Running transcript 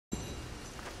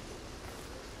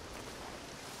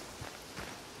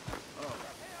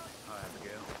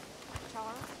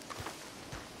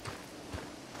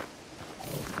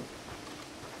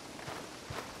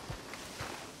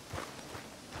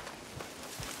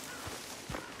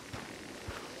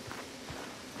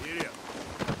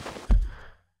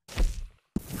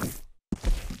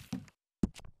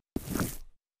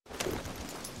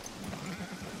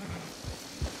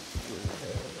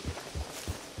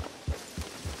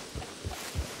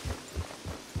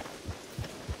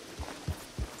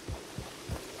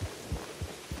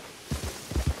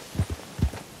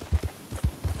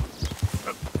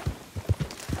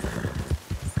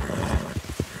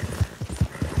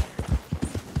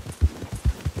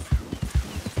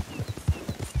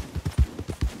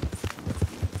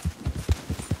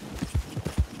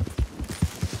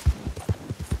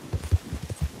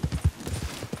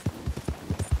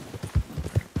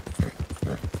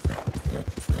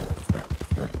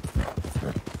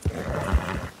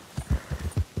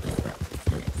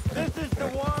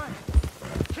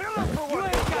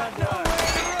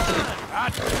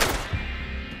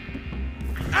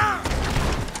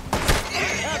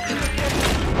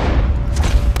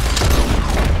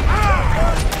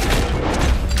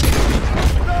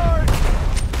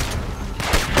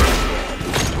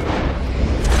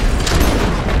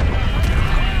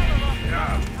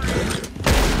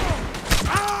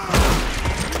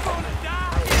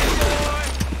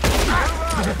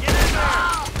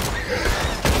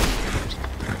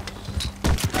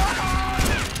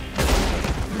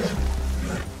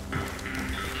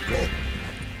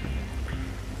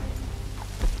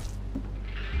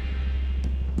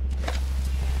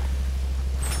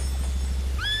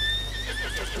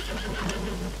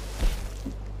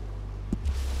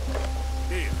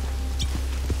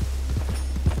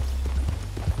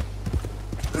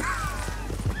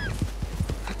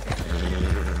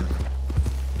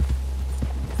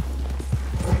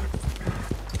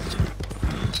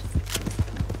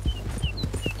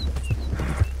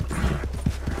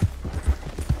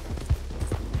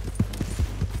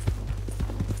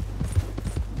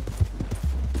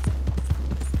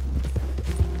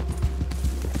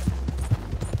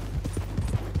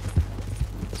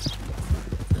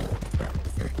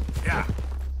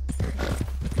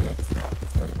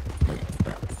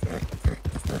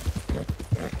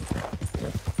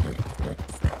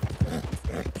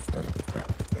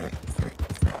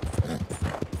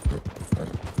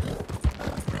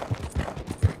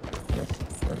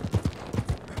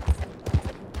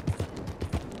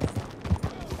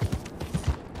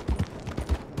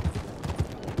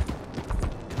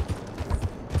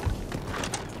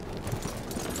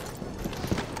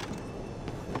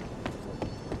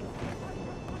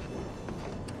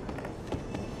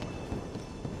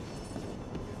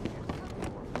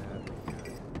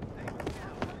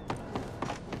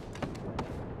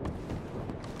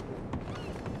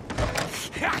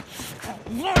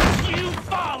Was you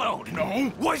followed?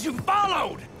 No. Was you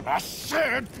followed? I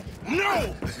said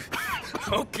no!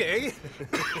 Okay.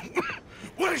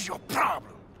 What is your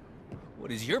problem?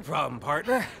 What is your problem,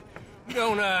 partner?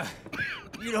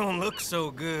 You don't look so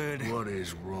good. What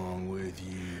is wrong with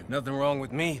you? Nothing wrong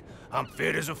with me. I'm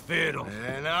fit as a fiddle.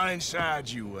 And not inside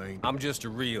you ain't. I'm just a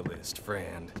realist,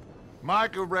 friend.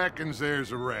 Micah reckons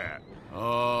there's a rat.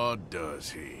 Oh, does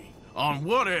he? On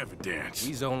what evidence?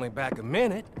 He's only back a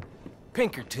minute.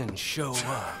 Pinkerton show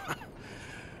up.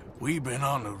 We've been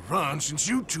on the run since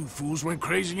you two fools went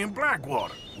crazy in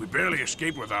Blackwater. We barely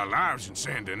escaped with our lives in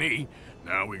Saint Denis.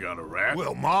 Now we got a rat.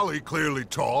 Well, Molly clearly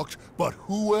talked, but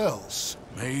who else?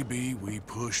 Maybe we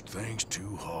pushed things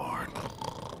too hard.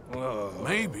 Whoa.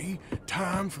 Maybe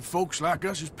time for folks like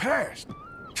us is past.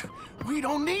 We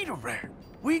don't need a rat.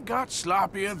 We got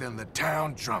sloppier than the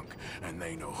town drunk, and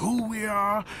they know who we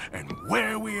are, and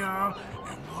where we are,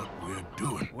 and what we're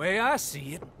doing. Way I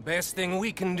see it, best thing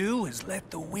we can do is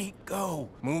let the week go.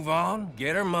 Move on,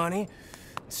 get our money,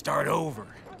 start over.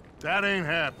 That ain't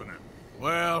happening.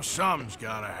 Well, something's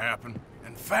gotta happen,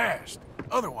 and fast.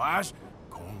 Otherwise,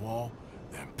 Cornwall,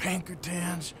 them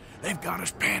Pinkertons, they've got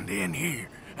us penned in here,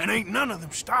 and ain't none of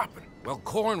them stopping. Well,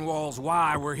 Cornwall's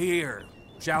why we're here.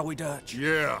 Shall we, Dutch?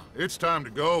 Yeah, it's time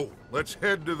to go. Let's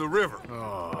head to the river.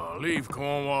 Oh, leave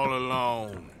Cornwall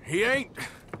alone. He ain't...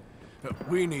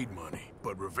 We need money,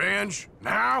 but revenge,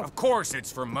 now? Of course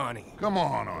it's for money. Come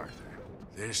on, Arthur.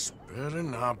 This better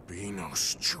not be no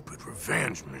stupid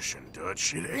revenge mission,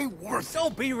 Dutch. It ain't worth it.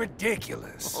 Don't be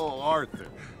ridiculous. Oh, Arthur,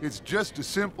 it's just a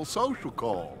simple social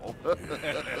call.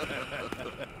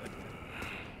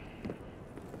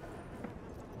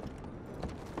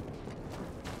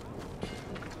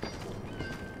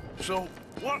 So,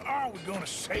 what are we gonna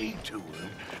say to him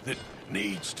that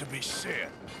needs to be said?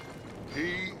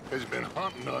 He has been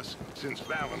hunting us since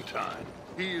Valentine.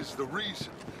 He is the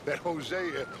reason that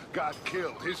Hosea got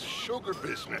killed. His sugar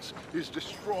business is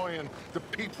destroying the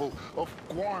people of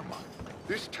Guarma.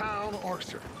 This town,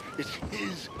 Arthur, is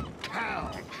his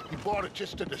town. He bought it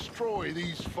just to destroy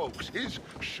these folks. His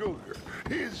sugar,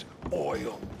 his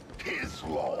oil, his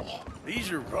law.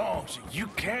 These are wrongs that you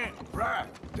can't right,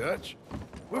 Dutch.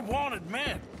 We're wanted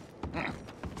men.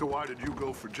 So why did you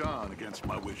go for John against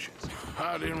my wishes?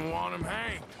 I didn't want him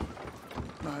hanged.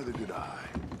 Neither did I.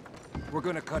 We're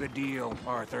gonna cut a deal,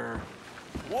 Arthur.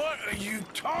 What are you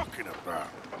talking about?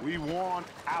 We want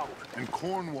out, and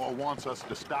Cornwall wants us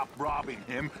to stop robbing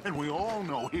him, and we all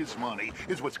know his money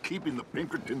is what's keeping the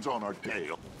Pinkertons on our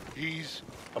tail. He's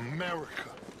America,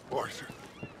 Arthur,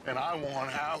 and I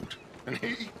want out, and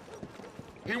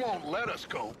he won't let us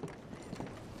go.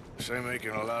 This ain't making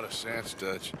a lot of sense,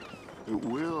 Dutch. It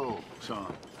will,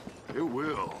 son. It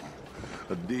will.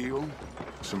 A deal,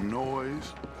 some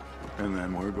noise, and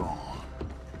then we're gone.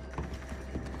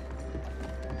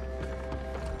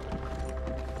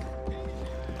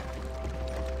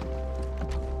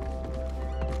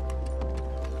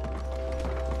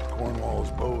 Cornwall's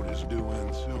boat is due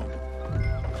in soon.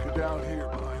 Let's get down here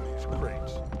behind these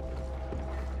crates.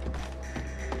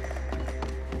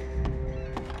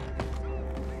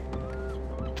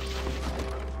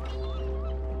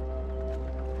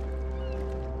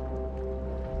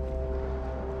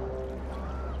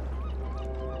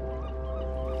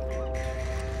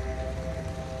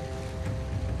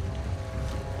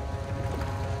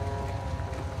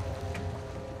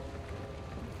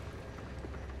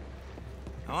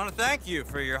 I want to thank you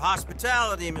for your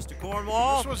hospitality, Mr.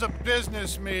 Cornwall. This was a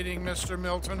business meeting, Mr.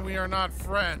 Milton. We are not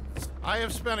friends. I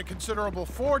have spent a considerable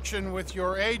fortune with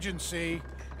your agency,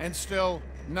 and still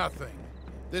nothing.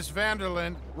 This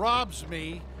Vanderlyn robs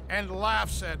me and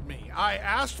laughs at me. I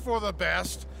asked for the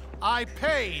best. I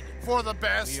paid for the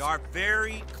best. We are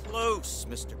very close,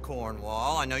 Mr.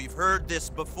 Cornwall. I know you've heard this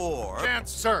before. Chance,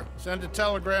 sir, send a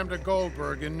telegram to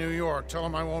Goldberg in New York. Tell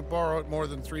him I won't borrow at more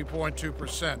than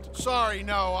 3.2%. Sorry,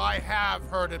 no, I have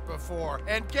heard it before.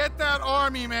 And get that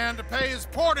army man to pay his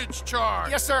portage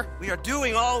charge. Yes, sir. We are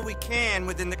doing all we can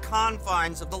within the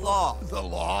confines of the law. The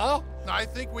law? I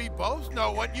think we both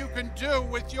know what you can do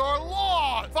with your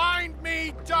law. Find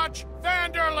me Dutch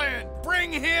Vanderlyn.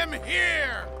 Bring him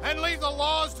here. And leave the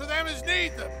laws to them as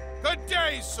need them. Good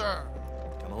day, sir.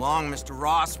 Come along, Mr.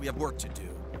 Ross. We have work to do.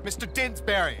 Mr.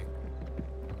 Didsbury.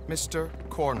 Mr.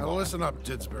 Cornwall. Now listen up,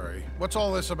 Didsbury. What's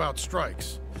all this about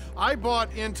strikes? I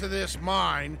bought into this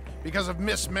mine because of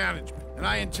mismanagement, and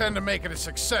I intend to make it a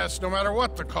success no matter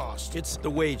what the cost. It's the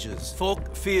wages.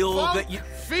 Folk feel that you...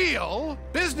 Feel?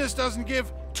 Business doesn't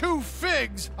give two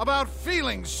figs about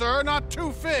feelings, sir, not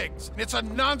two figs. It's a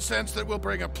nonsense that will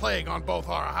bring a plague on both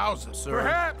our houses, sir.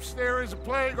 Perhaps there is a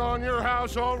plague on your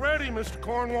house already, Mr.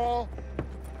 Cornwall.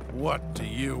 What do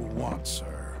you want,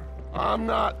 sir? I'm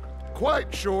not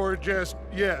quite sure just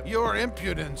yet. Your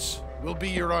impudence will be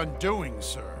your undoing,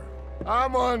 sir.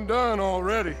 I'm undone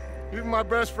already. Even my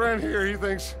best friend here, he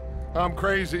thinks I'm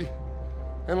crazy.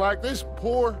 And like this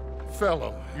poor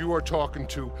fellow you are talking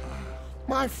to,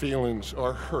 my feelings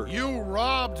are hurt. You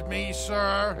robbed me,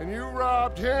 sir. And you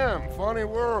robbed him. Funny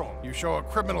world. You show a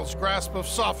criminal's grasp of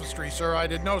sophistry, sir. I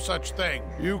did no such thing.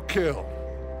 You kill.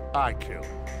 I kill.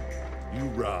 You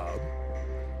rob.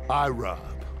 I rob.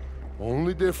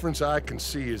 Only difference I can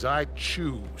see is I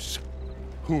choose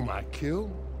whom I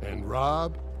kill and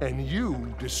rob, and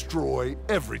you destroy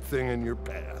everything in your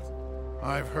path.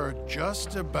 I've heard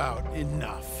just about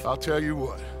enough. I'll tell you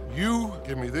what. You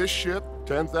give me this ship,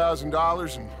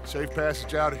 $10,000, and safe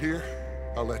passage out of here,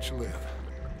 I'll let you live.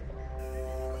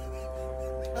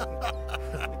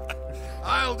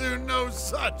 I'll do no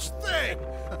such thing.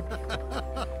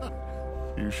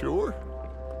 You sure?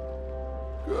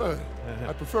 Good.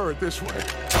 I prefer it this way.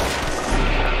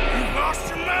 You lost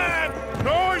your man!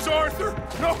 Noise, Arthur!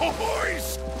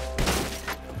 Noise!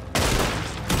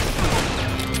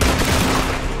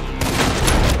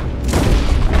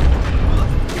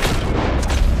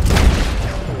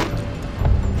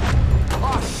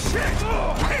 Oh, shit!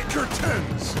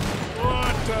 Pinkertons!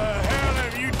 What the hell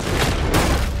have you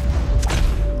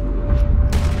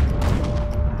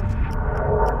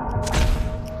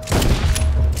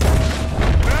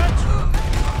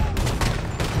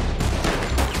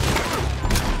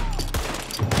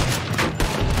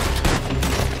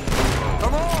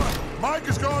Come on! Mike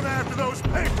is going after those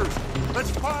papers.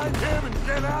 Let's find him and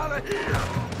get out of here.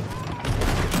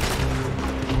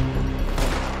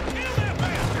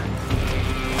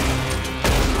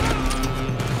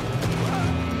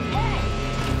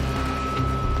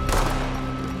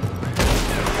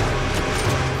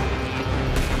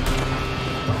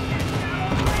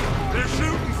 They're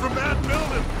shooting from that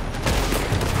building.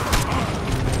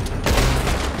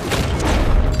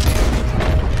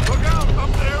 Look out,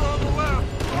 up there on the left.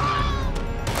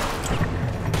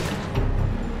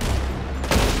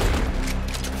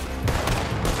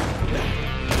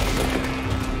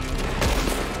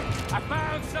 I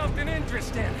found something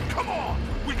interesting. Come on!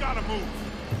 We gotta move.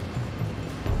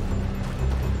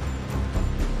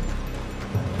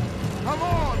 Come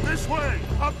on, this way,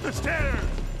 up the stairs.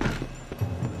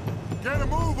 Get a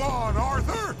move on,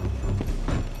 Arthur.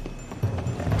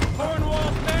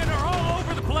 Cornwall's men are all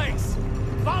over the place.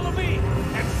 Follow me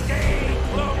and stay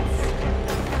close.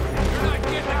 You're not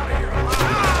getting out of here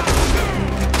alive.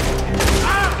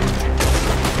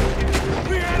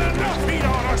 We had enough heat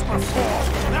on us before.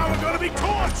 Now we're gonna be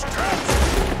torched.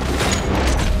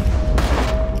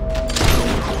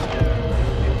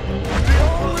 The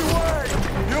only way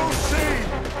you'll see.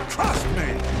 Trust me.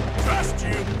 Trust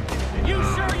you. You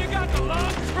sure you got the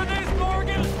lungs for this,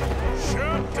 Morgan?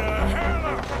 Shut the hell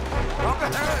up. Up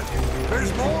ahead.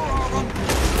 There's more of them.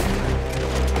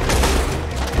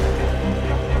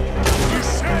 You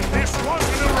said this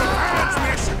wasn't a revenge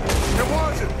mission. It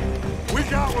wasn't. We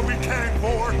got what we came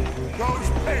for. Those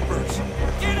papers.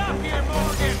 Get up here,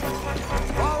 Morgan.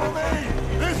 Follow me.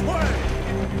 This way.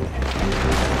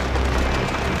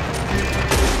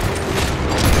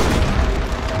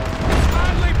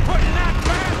 Finally putting that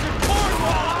bastard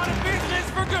Cornwall out of business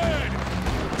for good.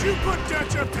 You put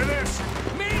Dutch up to this.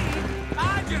 Me?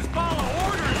 I just follow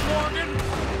orders, Morgan.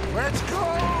 Let's go.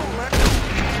 Let's go.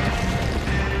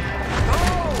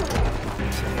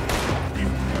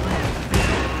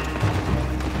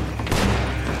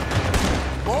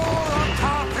 More on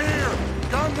top here.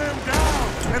 Gun them down.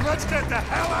 And let's get the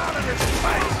hell out of this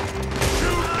place.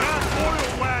 Shoot that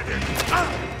oil wagon.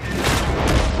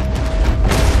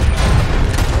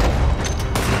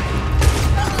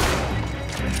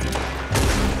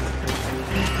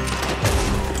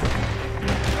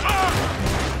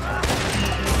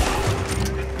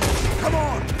 Come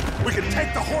on! We can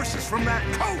take the horses from that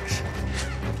coach!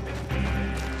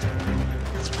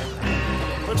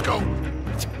 Let's go!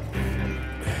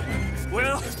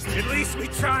 Well, at least we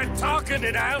tried talking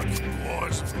it out.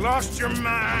 Boys, lost your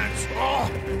minds.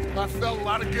 Oh, I felt a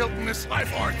lot of guilt in this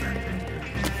life, Arthur.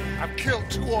 I've killed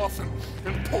too often,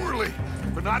 and poorly,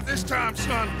 but not this time,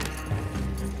 son.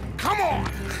 Come on!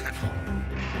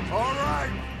 All right,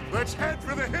 let's head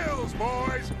for the hills,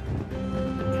 boys.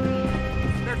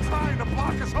 They're trying to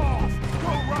block us off. Go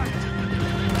right.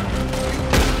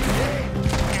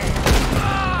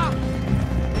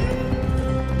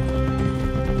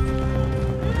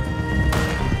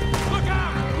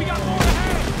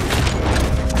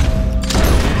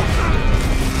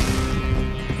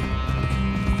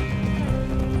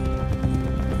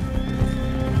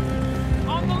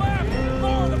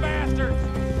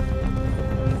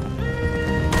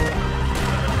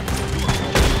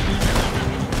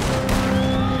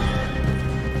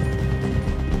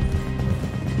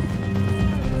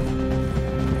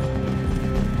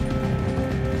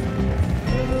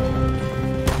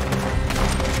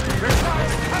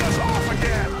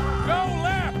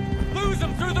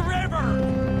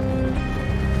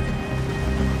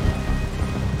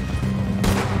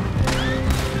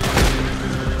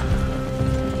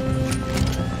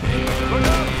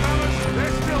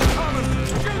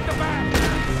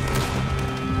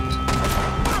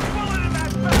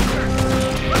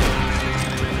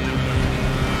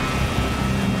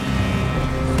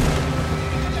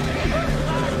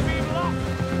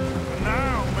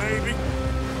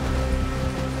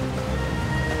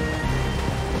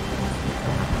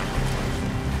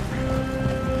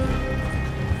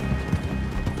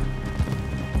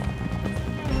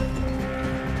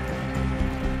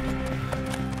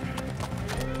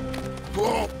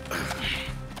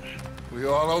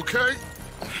 okay?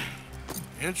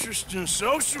 Interesting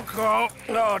social call.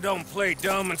 Oh, don't play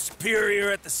dumb and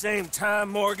superior at the same time,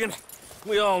 Morgan.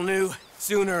 We all knew,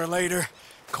 sooner or later,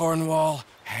 Cornwall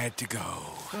had to go.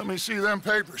 Let me see them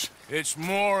papers. It's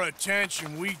more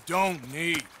attention we don't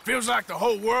need. Feels like the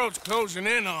whole world's closing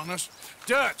in on us.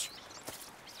 Dutch,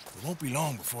 it won't be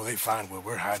long before they find where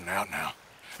we're hiding out now.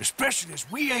 Especially as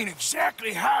we ain't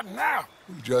exactly hiding out.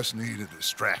 We just need a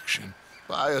distraction.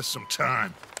 Buy us some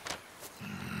time.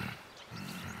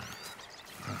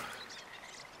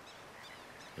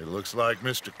 It looks like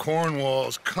Mr.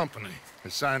 Cornwall's company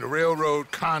has signed a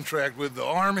railroad contract with the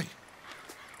Army.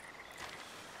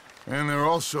 And they're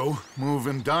also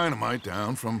moving dynamite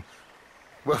down from,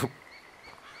 well,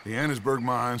 the Annesburg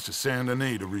mines to Saint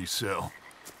Denis to resell.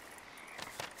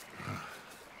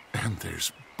 And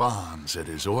there's bonds at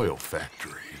his oil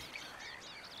factory.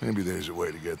 Maybe there's a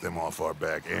way to get them off our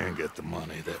back and get the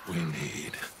money that we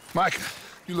need. Micah,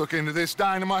 you look into this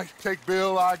dynamite. Take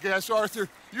Bill, I guess. Arthur,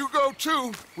 you go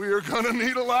too. We are gonna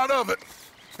need a lot of it.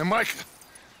 And Micah,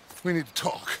 we need to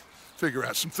talk. Figure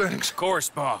out some things. Of course,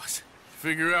 boss.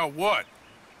 Figure out what?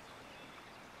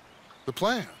 The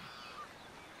plan.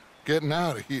 Getting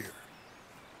out of here.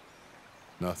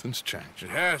 Nothing's changed. It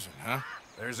hasn't, huh?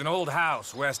 There's an old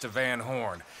house west of Van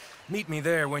Horn. Meet me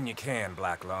there when you can,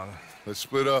 Black Lung. Let's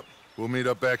split up. We'll meet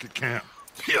up back at camp.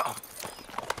 Yeah.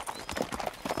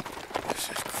 This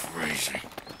is crazy.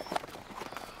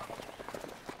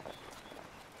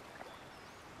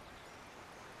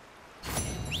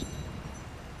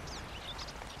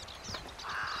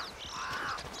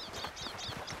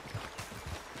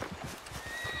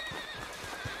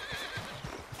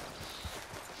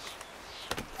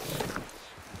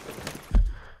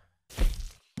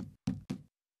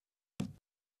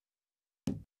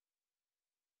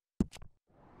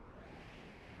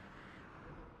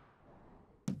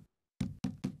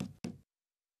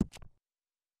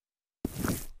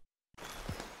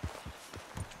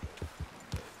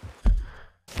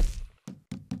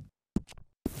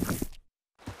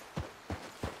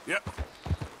 Yep.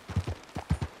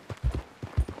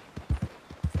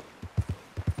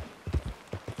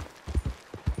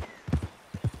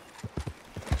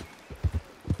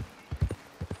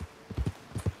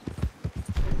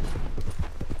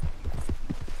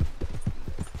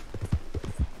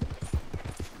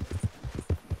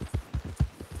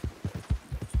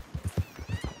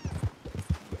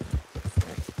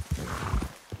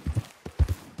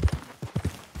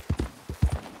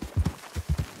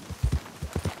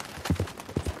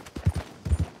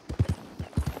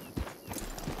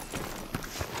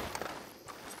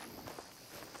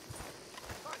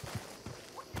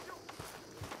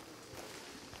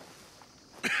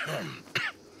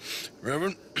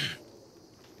 Reverend?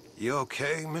 You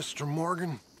okay, Mr.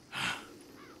 Morgan?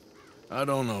 I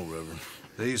don't know, Reverend.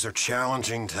 These are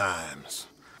challenging times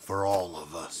for all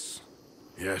of us.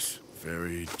 Yes,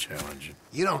 very challenging.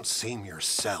 You don't seem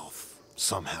yourself,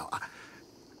 somehow.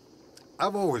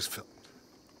 I've always felt...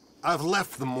 I've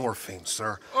left the morphine,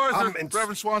 sir. Arthur,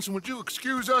 Reverend Swanson, would you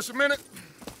excuse us a minute?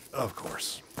 Of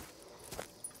course.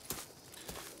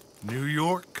 New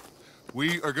York.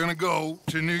 We are gonna go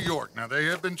to New York. Now, they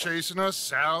have been chasing us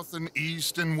south and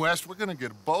east and west. We're gonna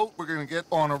get a boat, we're gonna get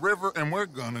on a river, and we're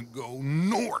gonna go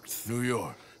north. New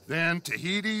York. Then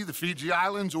Tahiti, the Fiji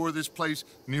Islands, or this place,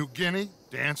 New Guinea,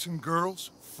 dancing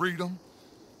girls, freedom.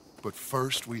 But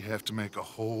first, we have to make a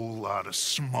whole lot of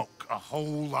smoke, a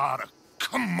whole lot of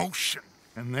commotion.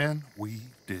 And then we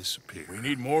disappear. We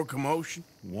need more commotion?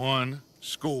 1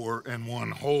 score and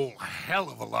 1 whole hell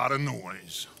of a lot of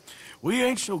noise. We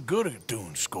ain't so good at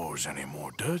doing scores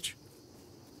anymore, Dutch.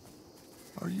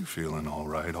 Are you feeling all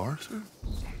right, Arthur?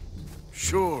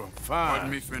 Sure, I'm fine.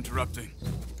 Pardon me for interrupting.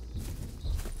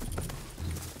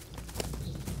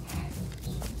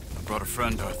 I brought a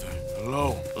friend, Arthur.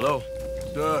 Hello. Hello.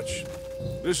 Dutch.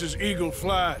 This is Eagle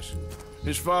Flies.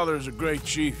 His father is a great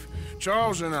chief.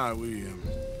 Charles and I, we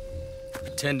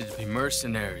pretended to be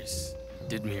mercenaries.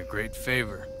 Did me a great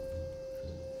favor.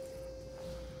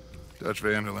 Dutch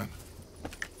Vanderlyn,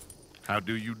 how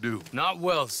do you do? Not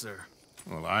well, sir.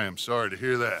 Well, I am sorry to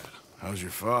hear that. How's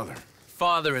your father?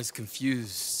 Father has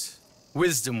confused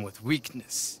wisdom with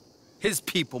weakness. His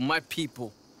people, my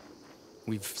people.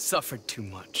 We've suffered too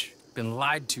much. Been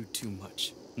lied to too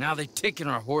much. Now they've taken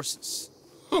our horses.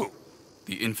 Who?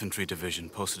 The infantry division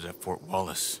posted at Fort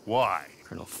Wallace. Why?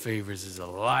 Colonel Favors is a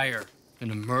liar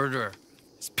and a murderer.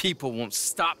 His people won't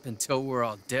stop until we're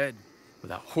all dead.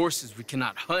 Without horses, we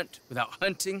cannot hunt. Without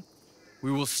hunting,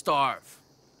 we will starve.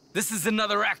 This is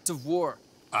another act of war.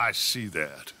 I see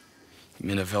that.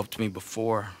 Men have helped me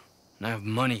before, and I have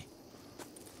money.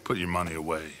 Put your money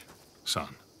away,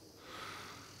 son.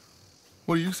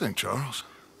 What do you think, Charles?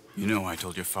 You know I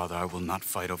told your father I will not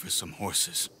fight over some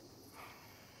horses.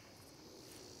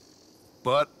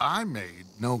 But I made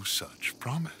no such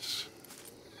promise.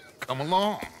 Come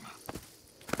along.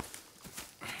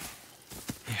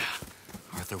 Yeah,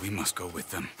 Arthur, we must go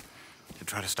with them to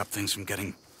try to stop things from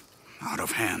getting out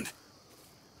of hand.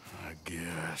 I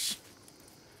guess.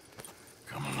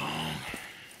 Come along.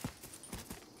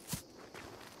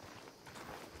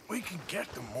 We can get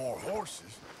them more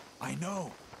horses. I know.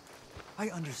 I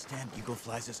understand Eagle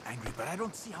Flies is angry, but I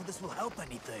don't see how this will help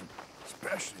anything.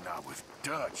 Especially not with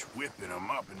Dutch whipping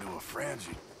them up into a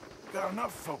frenzy. Got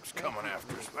enough folks coming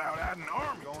after us without adding an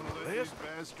army to These this.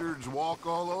 bastards walk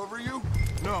all over you?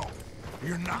 No,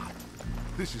 you're not.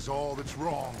 This is all that's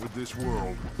wrong with this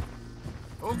world.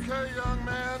 Okay, young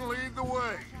man, lead the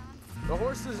way. The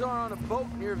horses are on a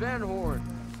boat near Van Horn.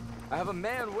 I have a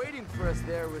man waiting for us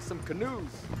there with some canoes.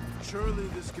 Surely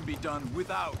this can be done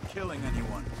without killing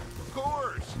anyone. Of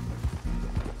course.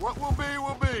 What will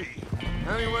be.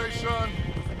 Anyway, son,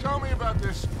 tell me about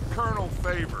this Colonel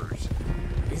Favors.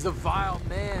 He's a vile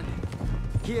man.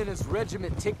 He and his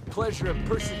regiment take pleasure in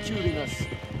persecuting us.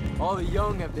 All the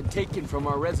young have been taken from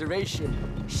our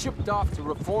reservation, shipped off to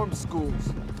reform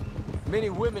schools. Many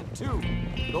women, too.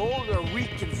 The old are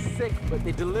weak and sick, but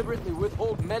they deliberately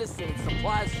withhold medicine and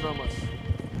supplies from us.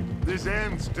 This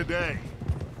ends today.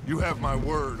 You have my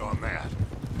word on that.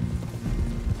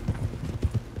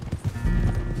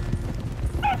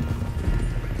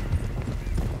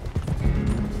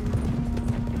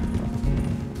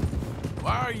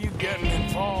 Why are you getting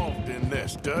involved in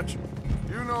this, Dutch?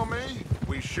 You know me.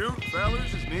 We shoot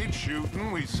fellers as need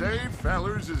shooting. We save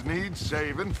fellers as need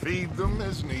saving. Feed them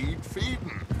as need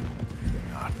feeding.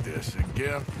 Not this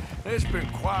again. It's been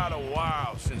quite a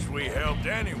while since we helped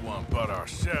anyone but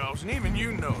ourselves, and even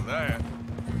you know that.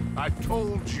 I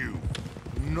told you.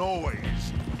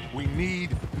 Noise. We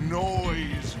need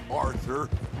noise, Arthur.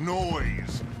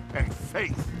 Noise. And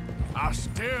faith. I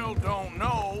still don't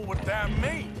know what that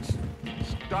means.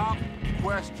 Stop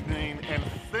questioning and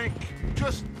think.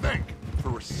 Just think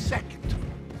for a second.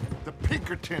 The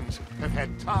Pinkertons have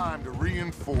had time to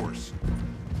reinforce.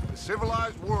 The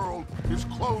civilized world is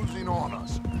closing on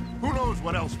us. Who knows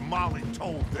what else Molly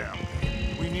told them?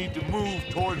 We need to move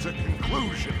towards a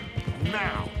conclusion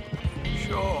now.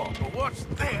 Sure, but what's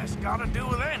this got to do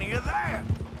with any of that?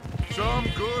 Some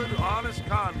good, honest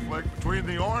conflict between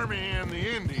the army and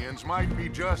the Indians might be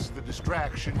just the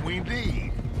distraction we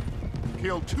need.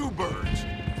 Kill two birds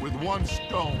with one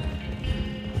stone.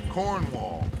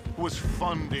 Cornwall was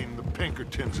funding the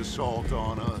Pinkertons' assault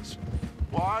on us.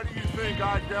 Why do you think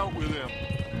I dealt with him?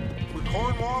 With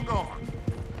Cornwall gone,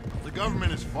 the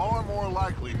government is far more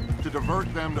likely to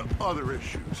divert them to other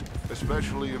issues,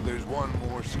 especially if there's one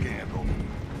more scandal.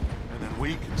 And then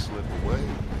we can slip away.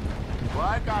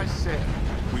 Like I said,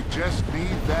 we just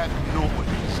need that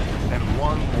noise and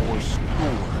one more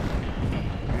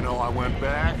score. You know, I went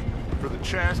back for the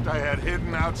chest I had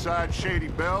hidden outside Shady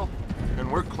Belle,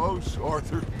 and we're close,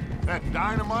 Arthur. That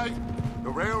dynamite, the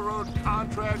railroad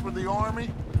contract with the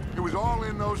army, it was all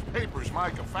in those papers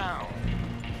Micah found.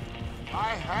 I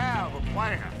have a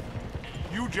plan.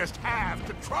 You just have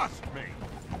to trust me.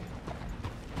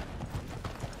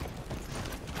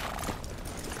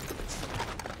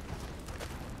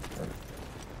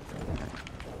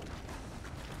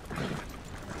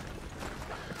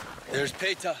 There's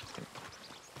Peta.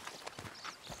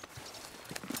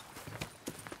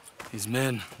 These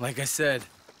men, like I said,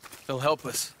 they'll help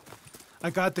us. I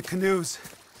got the canoes.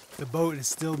 The boat is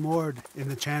still moored in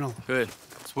the channel. Good.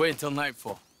 Let's wait until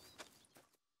nightfall.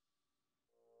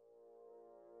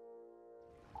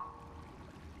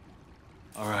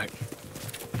 All right.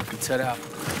 Let's head out.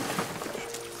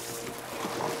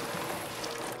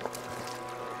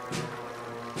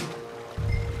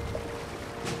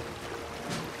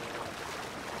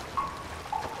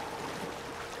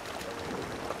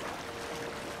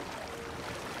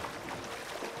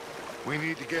 We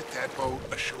need to get that boat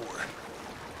ashore.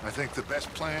 I think the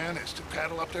best plan is to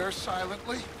paddle up there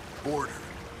silently, board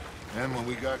her. And when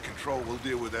we got control, we'll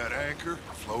deal with that anchor,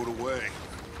 float away.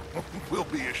 We'll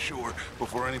be ashore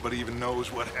before anybody even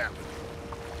knows what happened.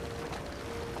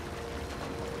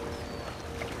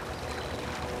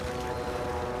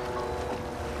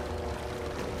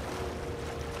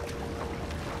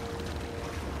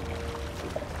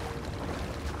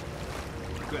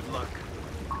 Good luck.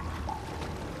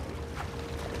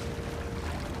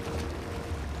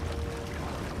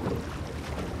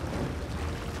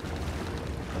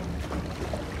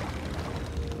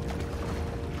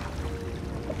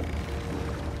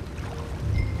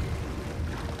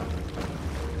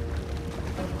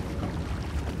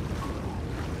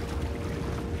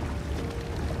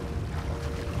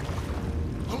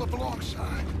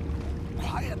 alongside.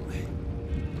 Quietly.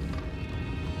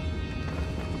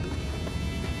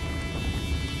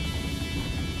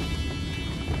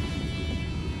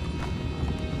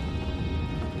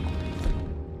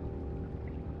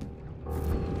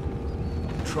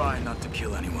 Try not to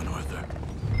kill anyone, Arthur.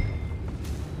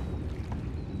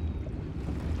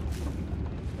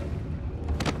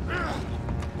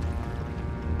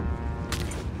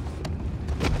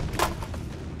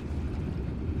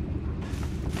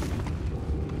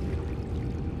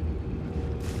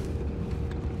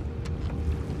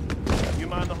 You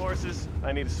mind the horses?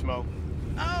 I need a smoke.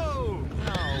 Oh!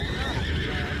 No,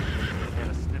 Had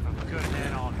a sniff of good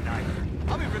head all night.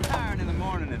 I'll be retiring in the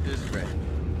morning if this is ready.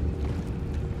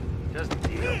 Just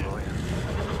eat them, will ya?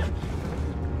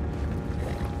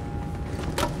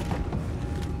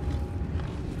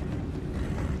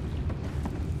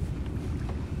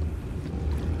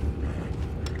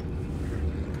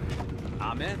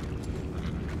 I'm in.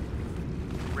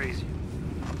 Raise you.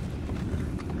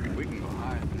 We can go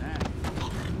higher than that.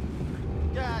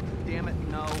 God damn it,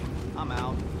 no. I'm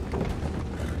out.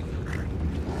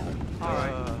 All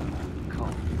right.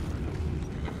 Calm.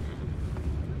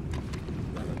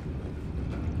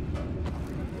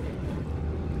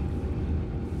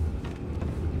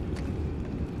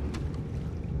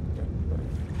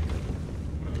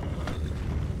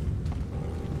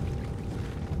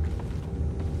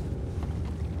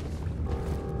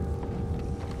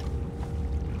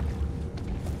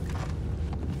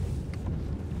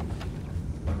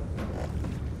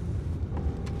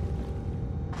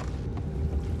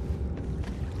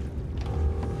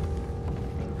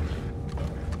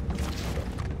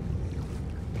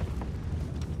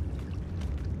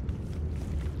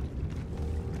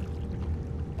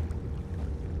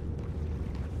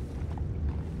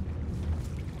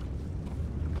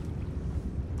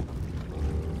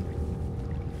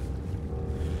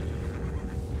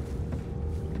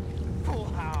 Full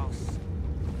house.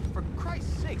 For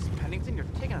Christ's sakes, Pennington, you're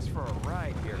taking us for a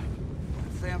ride here.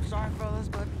 Say I'm sorry, fellas,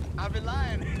 but I've been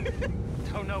lying.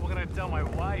 Don't know what I'm gonna tell my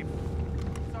wife.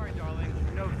 Sorry, darling.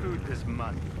 No food this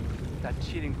month. That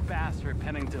cheating bastard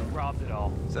Pennington robbed it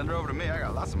all. Send her over to me. I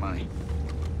got lots of money.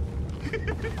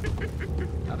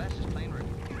 Now that's just plain rude.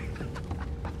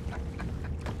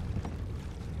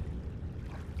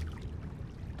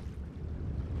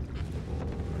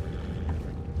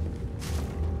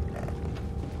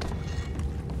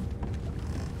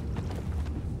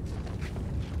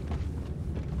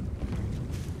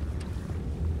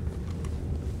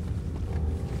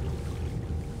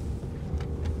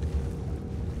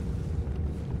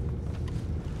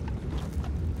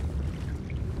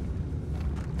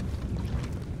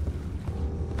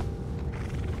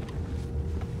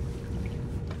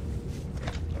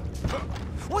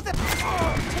 What the?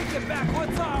 Oh, take it back.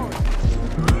 What's ours?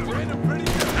 We're in a pretty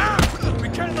good. We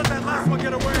can't let that last one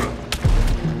get away.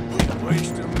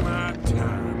 Wasting my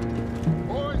time.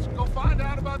 Boys, go find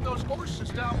out about those horses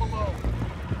down below.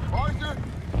 Arthur,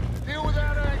 deal with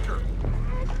that anchor.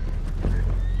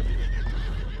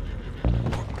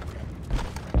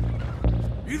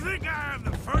 You think I have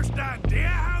the first idea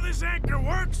how this anchor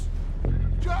works?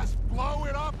 Just blow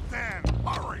it up then.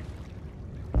 Hurry.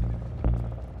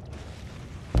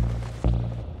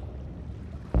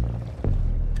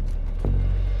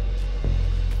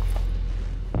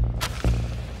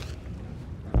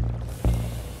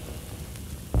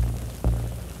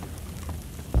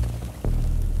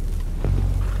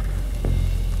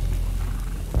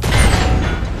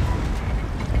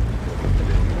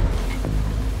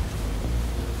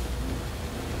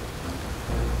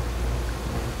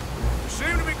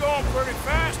 Seem to be going pretty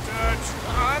fast, Dutch.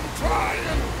 I'm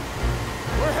trying.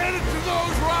 We're headed to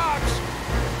those rocks.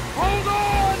 Hold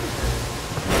on!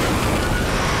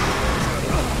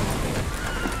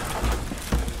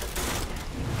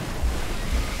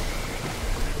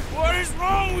 What is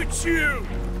wrong with you?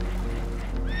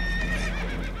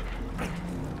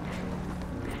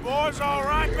 Boys all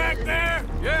right back there?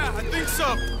 Yeah, I think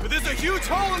so. But there's a huge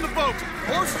hole in the boat.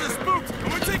 Horses are spooked,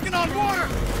 and we're taking on water.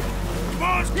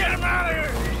 Boys, get him out of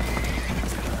here!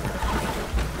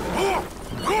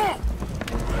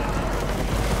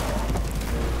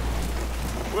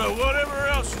 Well, whatever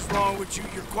else is wrong with you,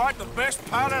 you're quite the best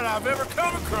pilot I've ever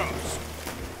come across.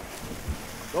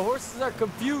 The horses are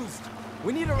confused.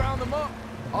 We need to round them up.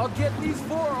 I'll get these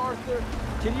four, Arthur.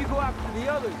 Can you go after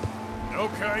the others?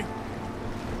 Okay.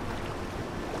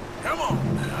 Come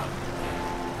on now.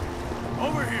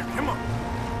 Over here, come on.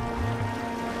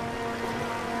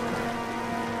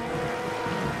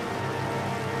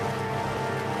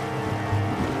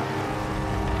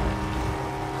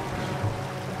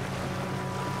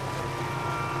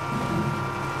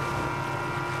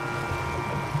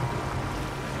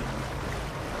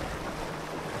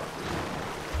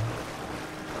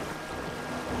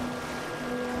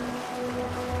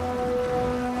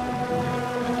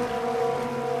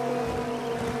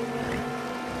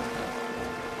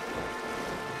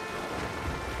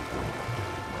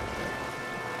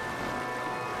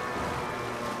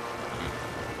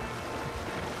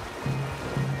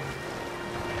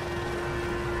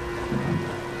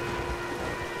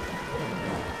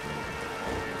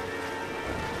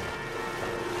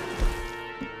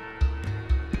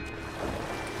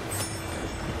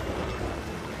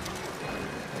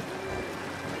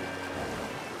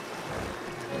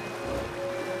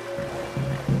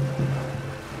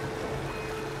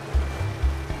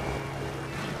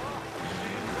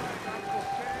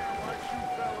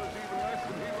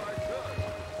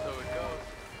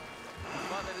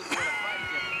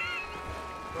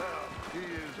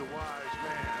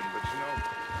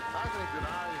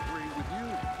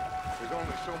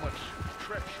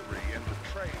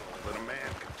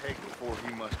 take before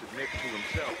he must admit to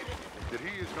himself that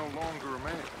he is no longer a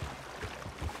man.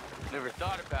 Never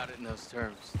thought about it in those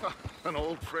terms. An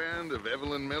old friend of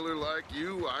Evelyn Miller like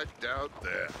you? I doubt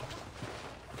that.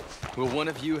 Will one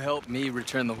of you help me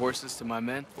return the horses to my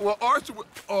men? Well, Arthur...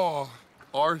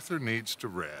 Arthur needs to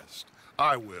rest.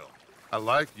 I will. I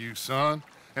like you, son.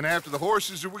 And after the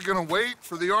horses, are we gonna wait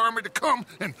for the army to come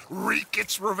and wreak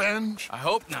its revenge? I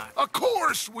hope not. Of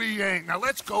course we ain't. Now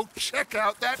let's go check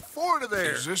out that fort of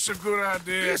theirs. Is this a good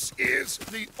idea? This is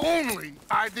the only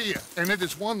idea, and it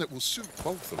is one that will suit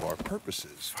both of our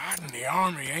purposes. Fighting the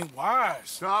army ain't wise.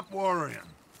 Stop worrying.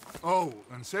 Oh,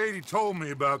 and Sadie told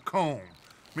me about Combe.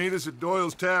 Meet us at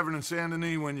Doyle's Tavern in Saint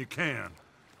Denis when you can.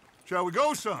 Shall we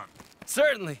go, son?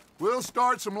 Certainly. We'll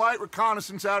start some light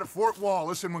reconnaissance out at Fort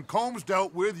Wallace, and when Combs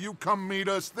dealt with, you come meet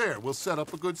us there. We'll set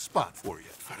up a good spot for you.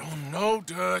 I don't know,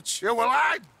 Dutch. Yeah, well,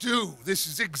 I do. This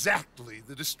is exactly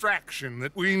the distraction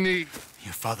that we need.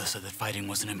 Your father said that fighting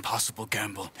was an impossible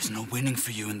gamble. There's no winning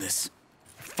for you in this.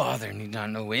 Father need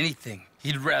not know anything.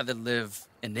 He'd rather live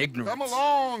in ignorance. Come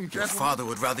along, Your gentlemen. father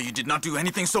would rather you did not do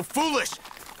anything so foolish.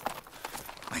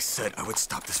 I said I would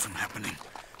stop this from happening.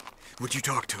 Would you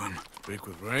talk to him? Speak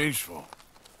with Rangeful.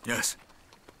 Yes.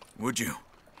 Would you?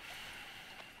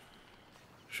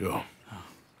 Sure.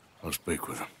 I'll speak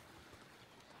with him.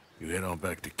 You head on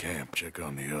back to camp, check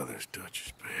on the others.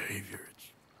 Dutch's behavior,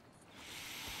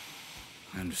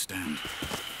 I understand.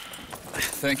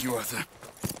 Thank you, Arthur.